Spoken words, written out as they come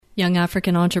Young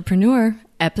African Entrepreneur,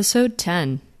 Episode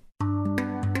 10.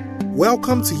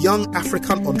 Welcome to Young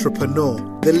African Entrepreneur,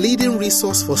 the leading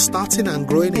resource for starting and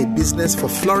growing a business for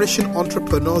flourishing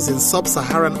entrepreneurs in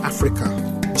sub-Saharan Africa.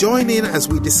 Join in as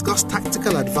we discuss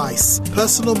tactical advice,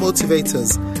 personal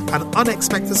motivators, and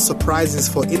unexpected surprises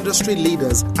for industry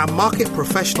leaders and market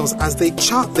professionals as they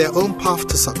chart their own path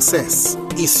to success.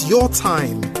 It's your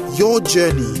time, your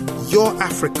journey, your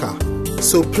Africa.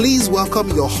 So please welcome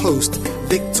your host,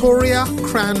 Victoria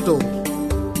Crandall.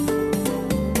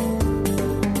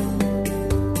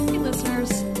 Hey listeners,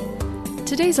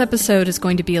 today's episode is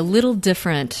going to be a little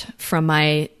different from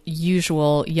my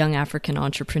usual Young African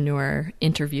Entrepreneur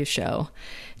interview show.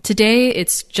 Today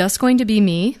it's just going to be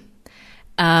me.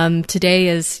 Today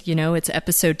is, it's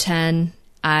episode 10.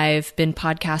 I've been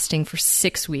podcasting for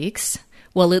 6 weeks.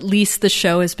 Well, at least the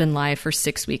show has been live for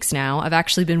 6 weeks now. I've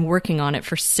actually been working on it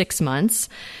for 6 months.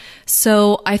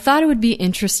 So I thought it would be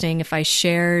interesting if I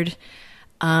shared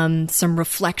some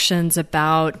reflections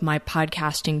about my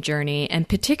podcasting journey and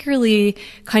particularly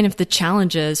kind of the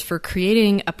challenges for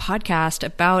creating a podcast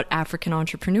about African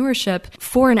entrepreneurship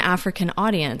for an African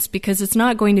audience, because it's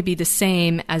not going to be the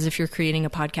same as if you're creating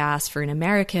a podcast for an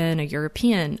American or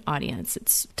European audience.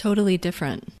 It's totally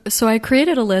different. So I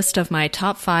created a list of my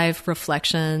top 5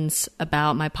 reflections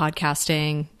about my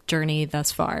podcasting journey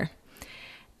thus far.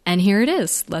 And here it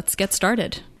is. Let's get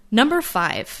started. Number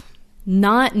 5.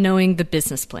 Not knowing the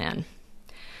business plan.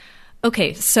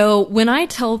 Okay, so when I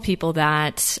tell people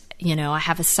that, I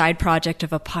have a side project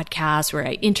of a podcast where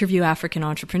I interview African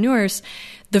entrepreneurs,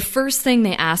 the first thing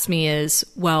they ask me is,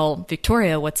 well,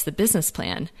 Victoria, what's the business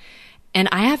plan? And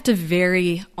I have to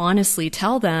very honestly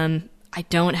tell them I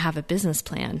don't have a business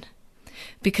plan.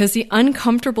 Because the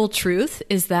uncomfortable truth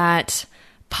is that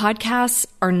podcasts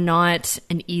are not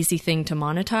an easy thing to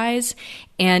monetize.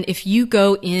 And if you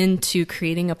go into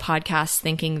creating a podcast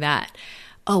thinking that,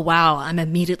 oh, wow, I'm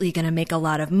immediately going to make a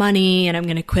lot of money and I'm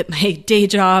going to quit my day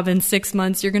job in 6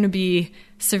 months, you're going to be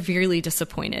severely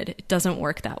disappointed. It doesn't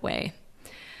work that way.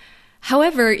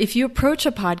 However, if you approach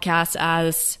a podcast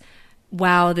as,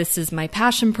 wow, this is my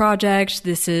passion project,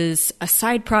 this is a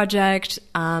side project,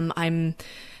 I'm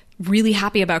really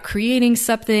happy about creating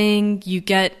something, you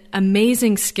get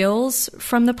amazing skills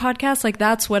from the podcast. Like,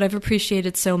 that's what I've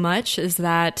appreciated so much, is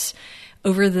that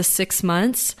over the 6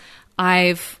 months,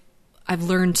 I've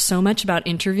learned so much about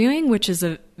interviewing, which is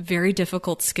a very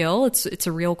difficult skill. It's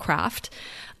a real craft.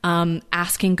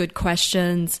 Asking good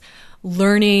questions,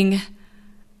 learning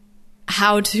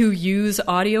how to use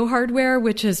audio hardware,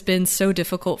 which has been so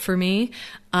difficult for me,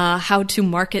 how to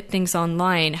market things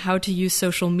online, how to use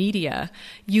social media.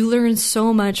 You learn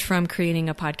so much from creating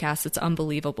a podcast. It's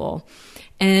unbelievable.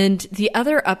 And the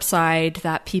other upside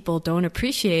that people don't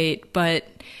appreciate, but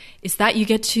is that you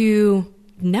get to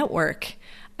network.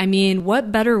 I mean,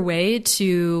 what better way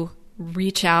to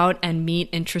reach out and meet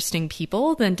interesting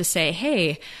people than to say,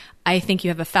 hey, I think you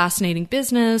have a fascinating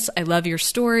business. I love your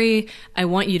story. I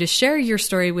want you to share your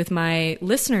story with my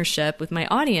listenership, with my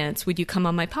audience. Would you come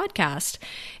on my podcast?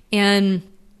 And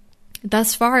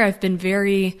thus far, I've been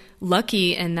very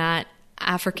lucky in that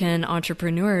African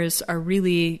entrepreneurs are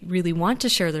really want to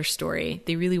share their story.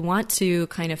 They really want to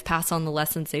kind of pass on the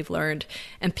lessons they've learned.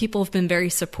 And people have been very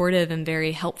supportive and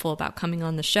very helpful about coming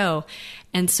on the show.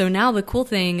 And so now the cool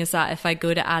thing is that if I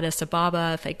go to Addis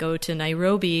Ababa, if I go to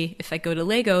Nairobi, if I go to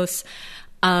Lagos,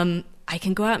 I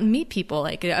can go out and meet people.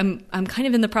 Like, I'm kind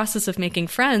of in the process of making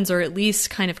friends, or at least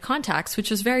kind of contacts,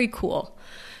 which is very cool.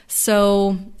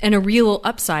 So, and a real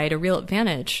upside, a real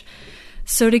advantage.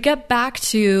 So to get back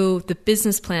to the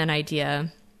business plan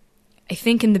idea, I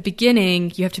think in the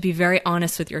beginning, you have to be very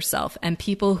honest with yourself. And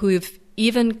people who've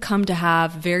even come to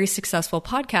have very successful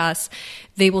podcasts,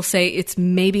 they will say it's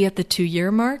maybe at the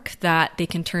 2-year mark that they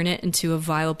can turn it into a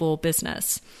viable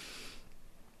business.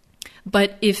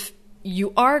 But if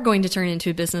you are going to turn it into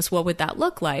a business, what would that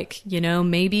look like?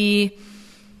 Maybe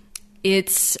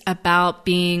it's about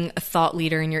being a thought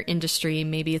leader in your industry.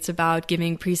 Maybe it's about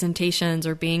giving presentations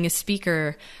or being a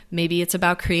speaker. Maybe it's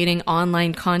about creating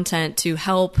online content to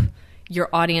help your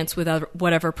audience with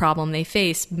whatever problem they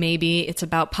face. Maybe it's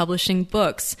about publishing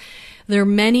books. There are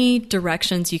many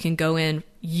directions you can go in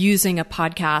using a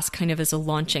podcast kind of as a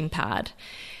launching pad.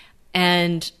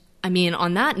 And I mean,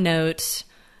 on that note,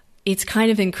 it's kind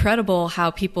of incredible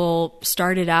how people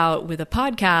started out with a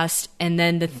podcast and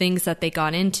then the things that they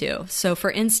got into. So for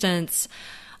instance,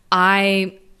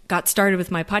 I got started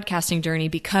with my podcasting journey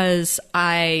because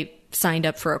I signed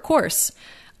up for a course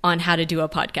on how to do a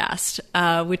podcast,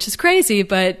 which is crazy,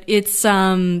 but it's,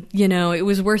 it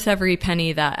was worth every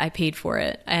penny that I paid for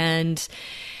it. And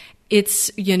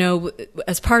it's,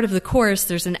 as part of the course,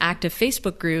 there's an active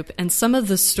Facebook group, and some of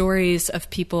the stories of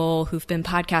people who've been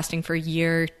podcasting for a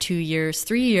year, 2 years,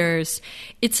 3 years,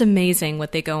 it's amazing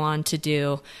what they go on to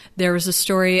do. There was a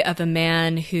story of a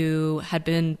man who had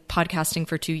been podcasting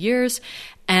for 2 years,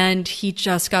 and he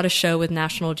just got a show with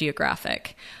National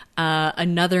Geographic.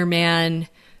 Another man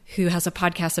who has a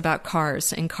podcast about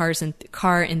cars and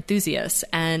car enthusiasts.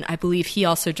 And I believe he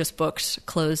also just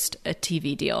closed a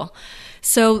TV deal.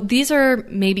 So these are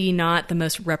maybe not the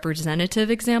most representative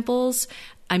examples.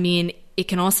 I mean, it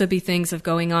can also be things of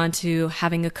going on to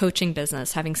having a coaching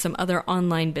business, having some other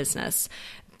online business,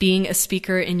 being a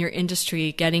speaker in your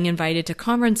industry, getting invited to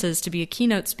conferences to be a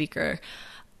keynote speaker.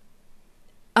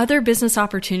 Other business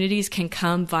opportunities can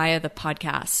come via the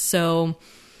podcast. So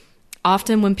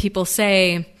often when people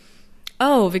say,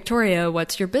 "Oh, Victoria,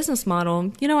 what's your business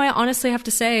model?" I honestly have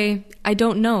to say, I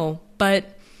don't know.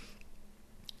 But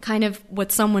kind of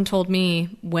what someone told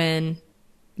me when,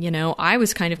 I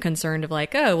was kind of concerned of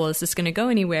like, oh, well, is this going to go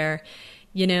anywhere?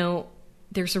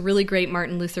 There's a really great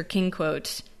Martin Luther King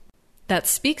quote that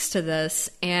speaks to this.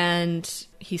 And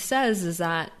he says is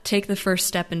that take the first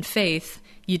step in faith.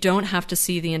 You don't have to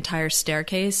see the entire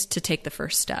staircase to take the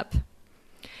first step.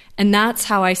 And that's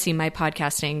how I see my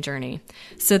podcasting journey.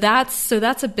 So that's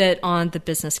a bit on the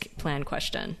business plan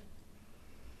question.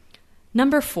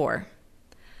 Number 4,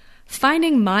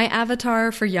 finding my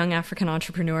avatar for young African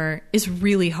entrepreneur is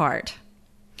really hard.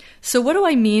 So what do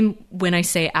I mean when I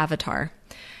say avatar?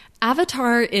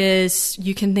 Avatar is,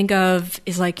 you can think of,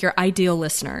 is like your ideal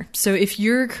listener. So if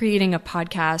you're creating a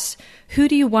podcast, who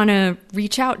do you want to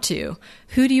reach out to?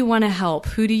 Who do you want to help?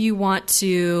 Who do you want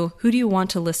to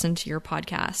listen to your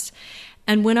podcast?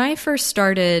 And when I first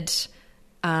started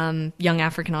Young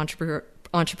African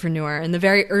Entrepreneur in the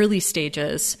very early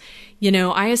stages,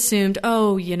 I assumed,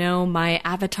 my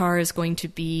avatar is going to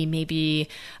be maybe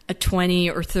a 20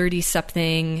 or 30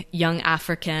 something young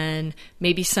African,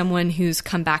 maybe someone who's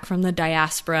come back from the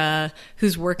diaspora,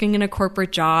 who's working in a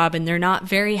corporate job and they're not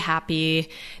very happy.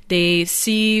 They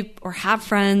see or have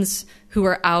friends who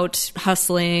are out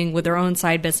hustling with their own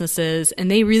side businesses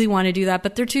and they really want to do that,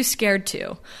 but they're too scared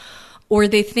to. Or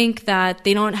they think that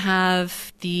they don't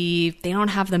have the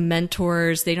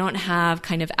mentors, they don't have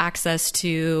kind of access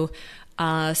to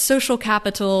social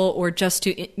capital or just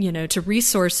to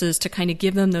resources to kind of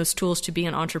give them those tools to be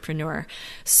an entrepreneur.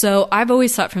 So I've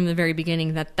always thought from the very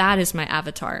beginning that is my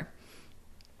avatar.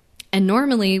 And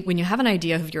normally when you have an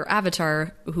idea of your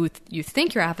avatar, who you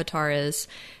think your avatar is,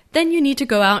 then you need to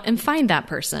go out and find that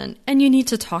person and you need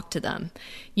to talk to them.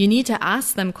 You need to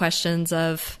ask them questions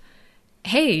of,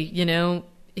 hey,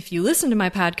 if you listen to my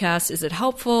podcast, is it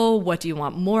helpful? What do you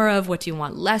want more of? What do you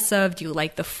want less of? Do you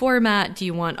like the format? Do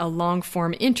you want a long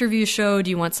form interview show?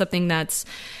 Do you want something that's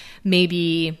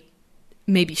maybe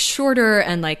shorter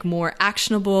and like more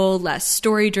actionable, less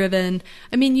story driven?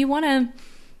 I mean, you want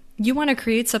to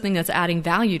create something that's adding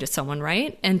value to someone,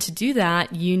 right? And to do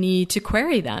that, you need to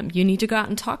query them. You need to go out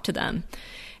and talk to them.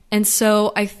 And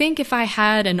so I think if I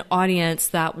had an audience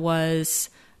that was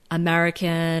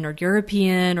American or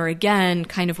European, or again,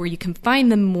 kind of where you can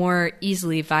find them more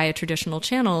easily via traditional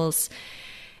channels,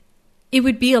 it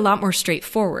would be a lot more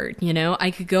straightforward.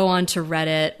 I could go onto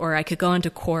Reddit or I could go onto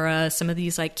Quora, some of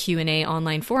these like Q&A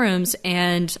online forums,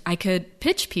 and I could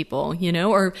pitch people,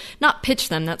 or not pitch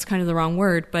them. That's kind of the wrong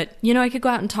word, but I could go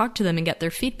out and talk to them and get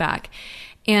their feedback.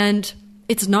 And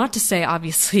it's not to say,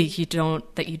 obviously, you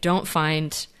don't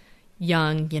find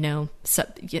young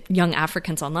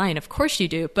Africans online. Of course you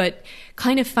do, but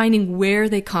kind of finding where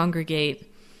they congregate,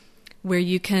 where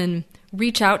you can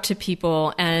reach out to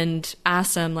people and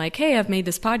ask them like, hey, I've made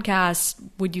this podcast.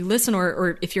 Would you listen?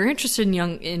 Or if you're interested in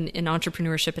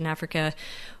entrepreneurship in Africa,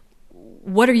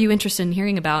 what are you interested in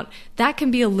hearing about? That can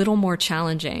be a little more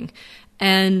challenging.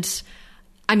 And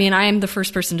I mean, I am the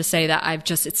first person to say that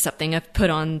it's something I've put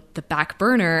on the back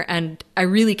burner and I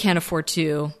really can't afford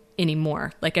to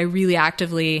anymore. Like I really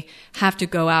actively have to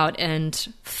go out and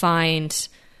find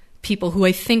people who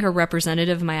I think are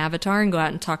representative of my avatar and go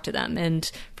out and talk to them. And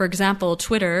for example,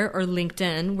 Twitter or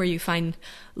LinkedIn, where you find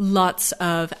lots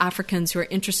of Africans who are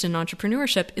interested in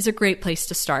entrepreneurship, is a great place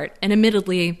to start. And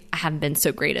admittedly, I haven't been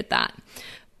so great at that.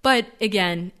 But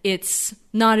again, it's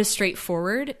not as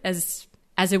straightforward as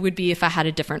it would be if I had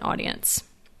a different audience.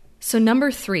 So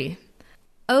number 3,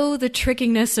 the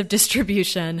trickiness of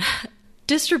distribution.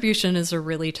 Distribution is a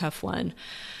really tough one.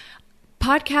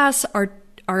 Podcasts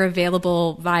are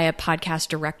available via podcast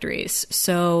directories.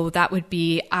 So that would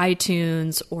be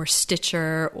iTunes or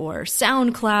Stitcher or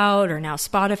SoundCloud, or now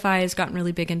Spotify has gotten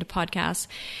really big into podcasts.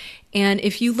 And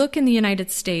if you look in the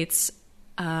United States,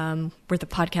 where the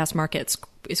podcast market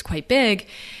is quite big,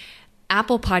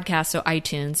 Apple Podcasts, so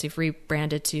iTunes, you've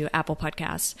rebranded to Apple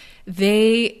Podcasts,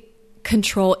 they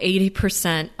control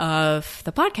 80% of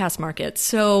the podcast market.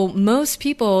 So most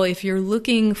people, if you're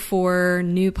looking for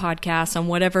new podcasts on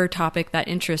whatever topic that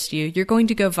interests you, you're going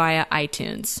to go via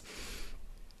iTunes.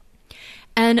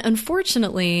 And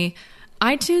unfortunately,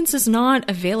 iTunes is not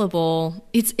available.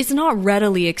 It's not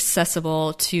readily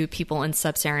accessible to people in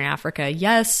sub-Saharan Africa.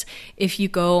 Yes, if you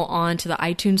go on to the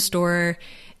iTunes store,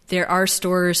 there are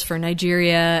stores for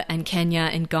Nigeria and Kenya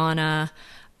and Ghana.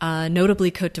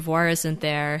 Notably, Cote d'Ivoire isn't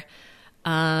there.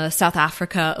 South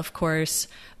Africa, of course.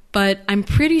 But I'm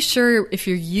pretty sure if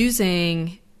you're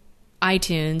using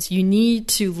iTunes, you need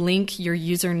to link your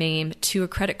username to a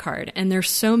credit card. And there's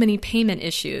so many payment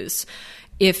issues.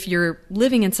 If you're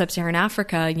living in sub-Saharan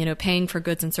Africa, paying for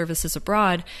goods and services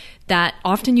abroad, that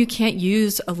often you can't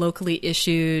use a locally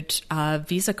issued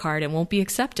Visa card. It won't be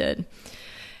accepted.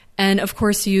 And of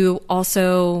course, there's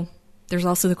also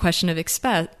the question of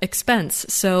expense.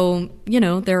 So,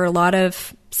 there are a lot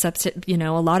of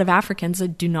Africans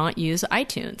that do not use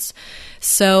iTunes.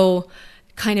 So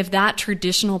kind of that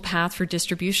traditional path for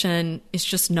distribution is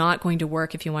just not going to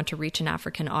work if you want to reach an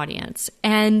African audience.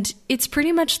 And it's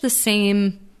pretty much the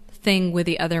same thing with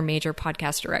the other major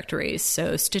podcast directories.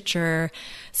 So Stitcher,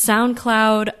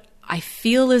 SoundCloud, I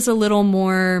feel is a little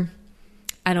more,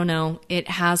 I don't know, it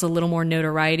has a little more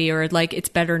notoriety, or like it's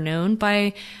better known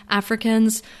by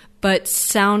Africans. But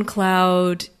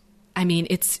SoundCloud, I mean,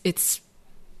 it's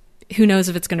who knows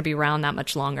if it's going to be around that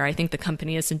much longer. I think the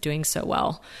company isn't doing so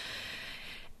well.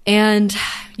 And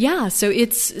yeah, so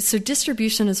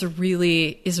distribution is a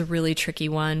really tricky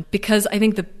one, because I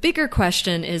think the bigger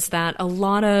question is that a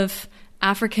lot of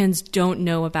Africans don't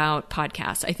know about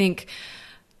podcasts. I think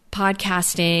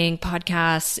podcasts,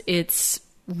 it's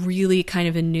really kind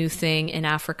of a new thing in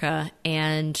Africa,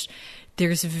 and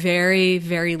there's very,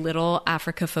 very little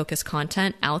Africa-focused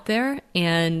content out there,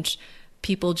 and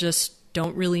people just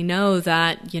don't really know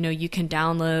that, you can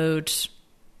download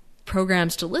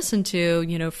programs to listen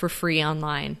to, for free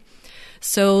online.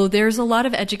 So there's a lot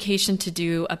of education to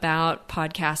do about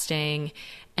podcasting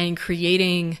and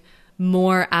creating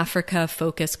more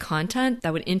Africa-focused content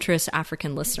that would interest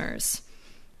African listeners.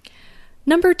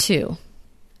 Number 2,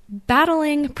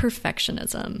 battling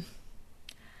perfectionism.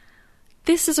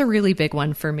 This is a really big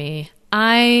one for me.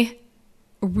 I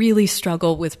really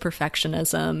struggle with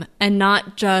perfectionism, and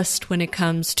not just when it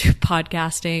comes to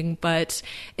podcasting, but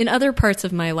in other parts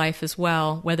of my life as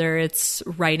well, whether it's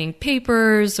writing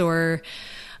papers or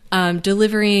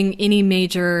delivering any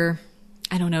major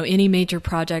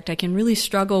project. I can really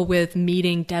struggle with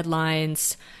meeting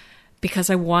deadlines because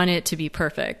I want it to be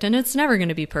perfect, and it's never going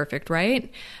to be perfect,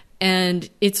 right? And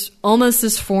it's almost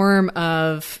this form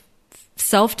of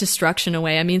self-destruction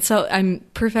away. I mean,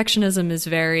 perfectionism is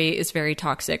very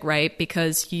toxic, right?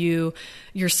 Because you're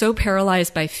so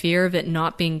paralyzed by fear of it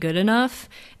not being good enough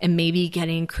and maybe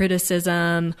getting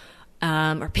criticism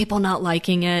or people not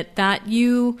liking it, that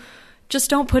you just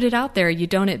don't put it out there. You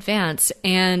don't advance.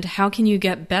 And how can you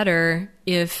get better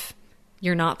if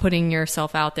you're not putting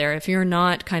yourself out there, if you're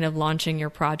not kind of launching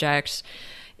your project,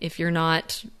 if you're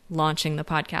not launching the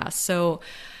podcast? So,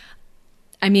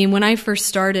 I mean, when I first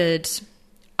started,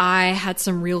 I had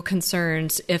some real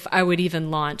concerns if I would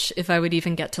even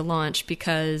get to launch,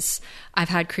 because I've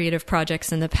had creative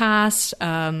projects in the past.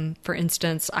 For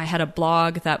instance, I had a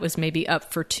blog that was maybe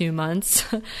up for 2 months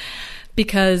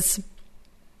because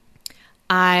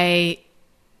I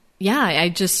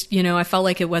just, I felt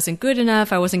like it wasn't good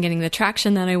enough. I wasn't getting the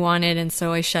traction that I wanted. And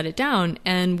so I shut it down.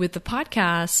 And with the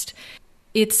podcast,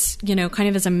 it's, kind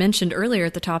of as I mentioned earlier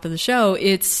at the top of the show,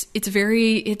 it's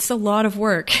a lot of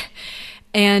work.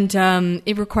 And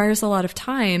it requires a lot of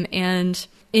time, and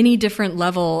any different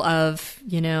level of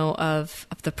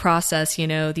the process,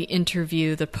 the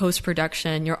interview, the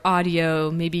post-production, your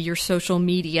audio, maybe your social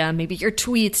media, maybe your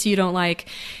tweets you don't like.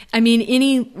 I mean,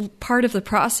 any part of the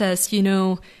process,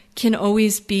 can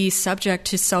always be subject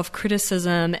to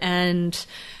self-criticism and,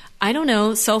 I don't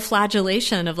know,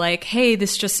 self-flagellation of like, hey,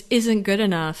 this just isn't good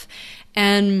enough.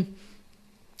 And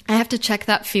I have to check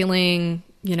that feeling,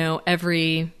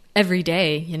 every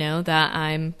day, that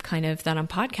I'm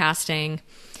podcasting.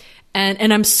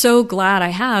 And I'm so glad I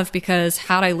have, because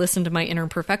had I listened to my inner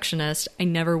perfectionist, I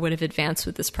never would have advanced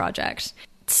with this project.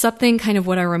 Something kind of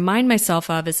what I remind myself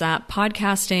of is that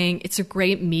podcasting, it's a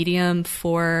great medium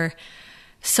for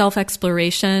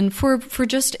self-exploration, for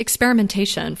just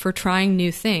experimentation, for trying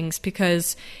new things,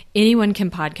 because anyone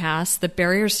can podcast. The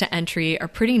barriers to entry are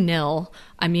pretty nil.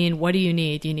 I mean, what do you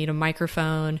need? You need a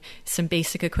microphone, some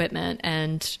basic equipment,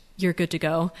 and you're good to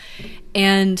go.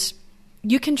 And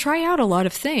you can try out a lot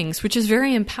of things, which is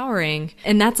very empowering.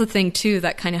 And that's the thing too,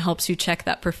 that kind of helps you check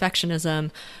that perfectionism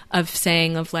of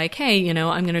saying of like, hey, you know,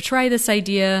 I'm going to try this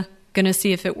idea, going to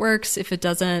see if it works. If it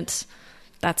doesn't,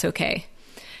 that's okay.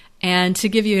 And to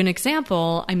give you an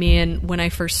example, I mean, when I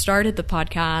first started the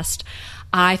podcast,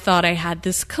 I thought I had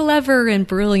this clever and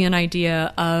brilliant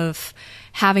idea of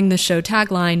having the show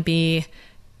tagline be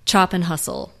Chop and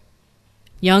Hustle.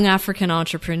 Young African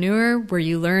Entrepreneur, where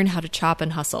you learn how to chop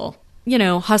and hustle. You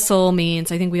know, hustle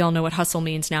means, I think we all know what hustle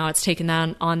means now. It's taken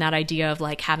on that idea of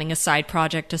like having a side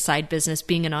project, a side business,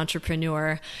 being an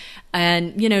entrepreneur.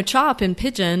 And, you know, chop in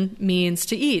pidgin means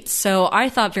to eat. So I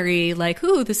thought very like,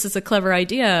 ooh, this is a clever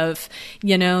idea of,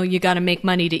 you know, you got to make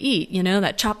money to eat, you know,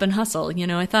 that chop and hustle. You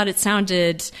know, I thought it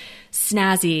sounded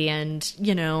snazzy and,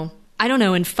 you know, I don't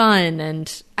know, and fun.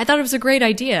 And I thought it was a great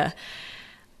idea.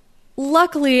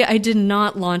 Luckily, I did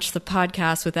not launch the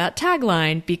podcast with that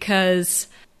tagline because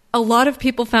a lot of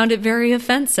people found it very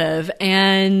offensive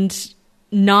and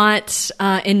not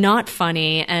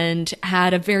funny and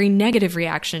had a very negative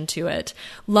reaction to it.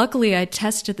 Luckily, I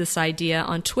tested this idea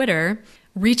on Twitter,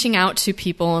 reaching out to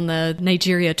people in the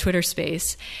Nigeria Twitter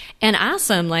space and asked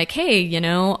them like, hey, you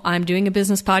know, I'm doing a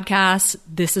business podcast.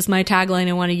 This is my tagline.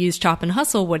 I want to use Chop and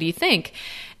Hustle. What do you think?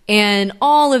 And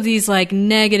all of these like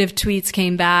negative tweets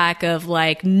came back of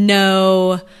like,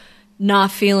 no,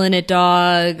 not feeling it,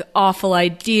 dog, awful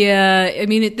idea. I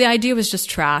mean, the idea was just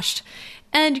trashed.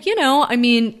 And, you know, I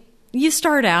mean, you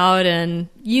start out and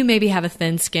you maybe have a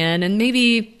thin skin and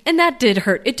that did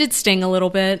hurt. It did sting a little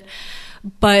bit.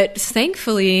 But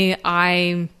thankfully,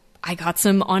 I got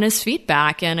some honest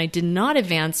feedback and I did not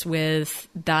advance with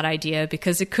that idea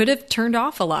because it could have turned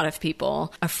off a lot of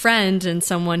people. A friend and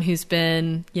someone who's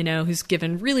been, you know, who's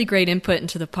given really great input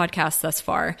into the podcast thus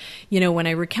far, you know, when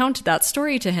I recounted that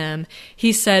story to him,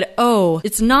 he said, oh,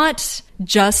 it's not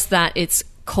just that it's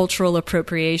cultural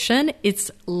appropriation, it's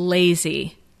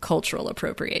lazy cultural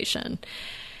appropriation.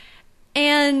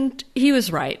 And he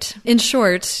was right. In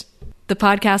short, the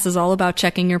podcast is all about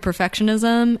checking your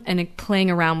perfectionism and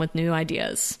playing around with new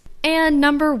ideas. And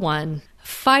number 1,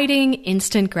 fighting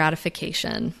instant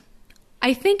gratification.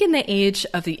 I think in the age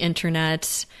of the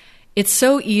internet, it's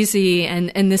so easy,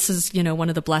 and this is, you know, one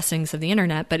of the blessings of the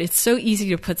internet, but it's so easy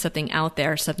to put something out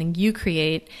there, something you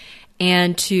create,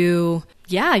 and to,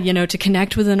 yeah, you know, to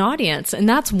connect with an audience. And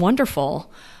that's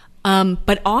wonderful.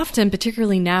 But often,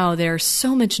 particularly now, there's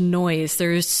so much noise.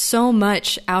 There's so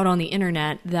much out on the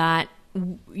internet that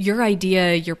your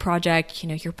idea, your project, you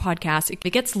know, your podcast, it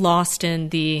gets lost in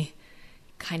the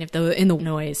kind of in the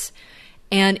noise.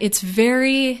 And it's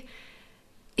very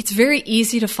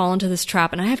easy to fall into this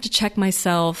trap. And I have to check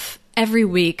myself every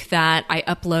week that I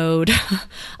upload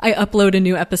a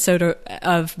new episode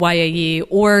of YAE,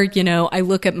 or, you know, I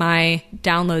look at my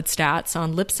download stats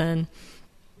on Libsyn.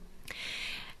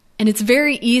 And it's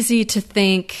very easy to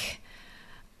think,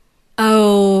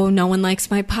 oh, no one likes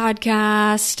my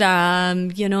podcast.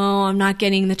 You know, I'm not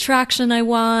getting the traction I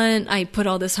want. I put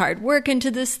all this hard work into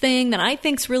this thing that I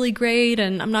think's really great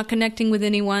and I'm not connecting with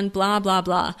anyone, blah, blah,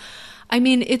 blah. I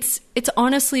mean, it's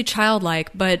honestly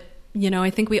childlike, but, you know, I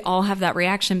think we all have that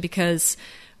reaction because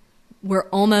we're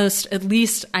almost, at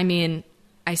least, I mean,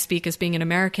 I speak as being an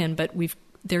American, but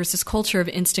there's this culture of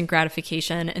instant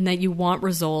gratification and that you want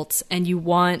results and you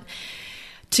want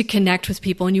to connect with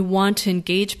people and you want to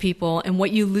engage people. And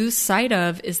what you lose sight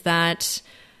of is that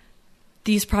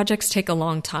these projects take a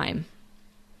long time.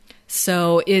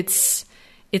 So it's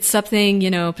something,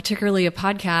 you know, particularly a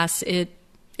podcast, it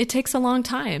takes a long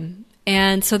time.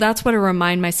 And so that's what I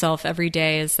remind myself every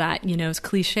day is that, you know, as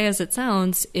cliche as it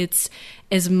sounds, it's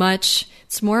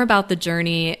more about the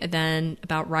journey than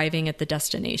about arriving at the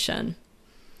destination.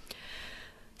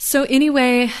 So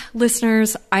anyway,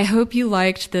 listeners, I hope you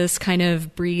liked this kind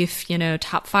of brief, you know,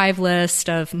 top 5 list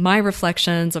of my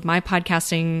reflections of my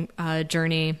podcasting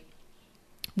journey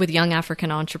with Young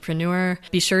African Entrepreneur.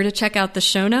 Be sure to check out the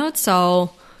show notes.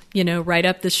 I'll, you know, write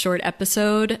up this short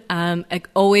episode.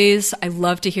 Always, I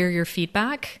love to hear your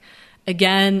feedback.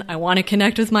 Again, I want to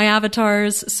connect with my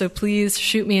avatars, so please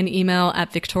shoot me an email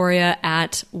at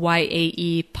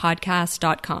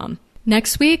victoria@yaepodcast.com.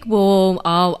 Next week,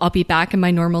 I'll be back in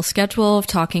my normal schedule of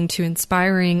talking to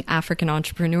inspiring African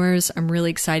entrepreneurs. I'm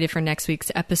really excited for next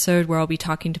week's episode where I'll be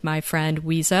talking to my friend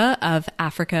Weeza of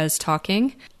Africa is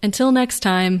Talking. Until next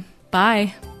time,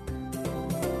 bye.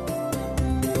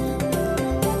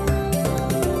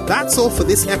 That's all for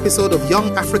this episode of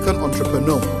Young African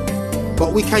Entrepreneur.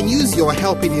 But we can use your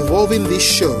help in evolving this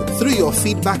show through your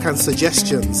feedback and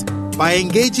suggestions by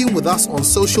engaging with us on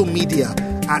social media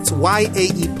at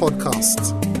YAE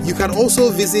Podcasts. You can also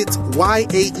visit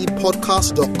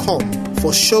yaepodcast.com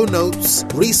for show notes,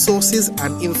 resources,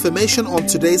 and information on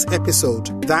today's episode.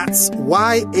 That's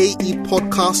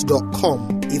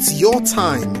yaepodcast.com. It's your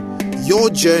time, your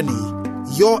journey,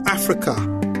 your Africa,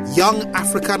 young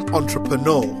African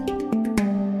entrepreneur.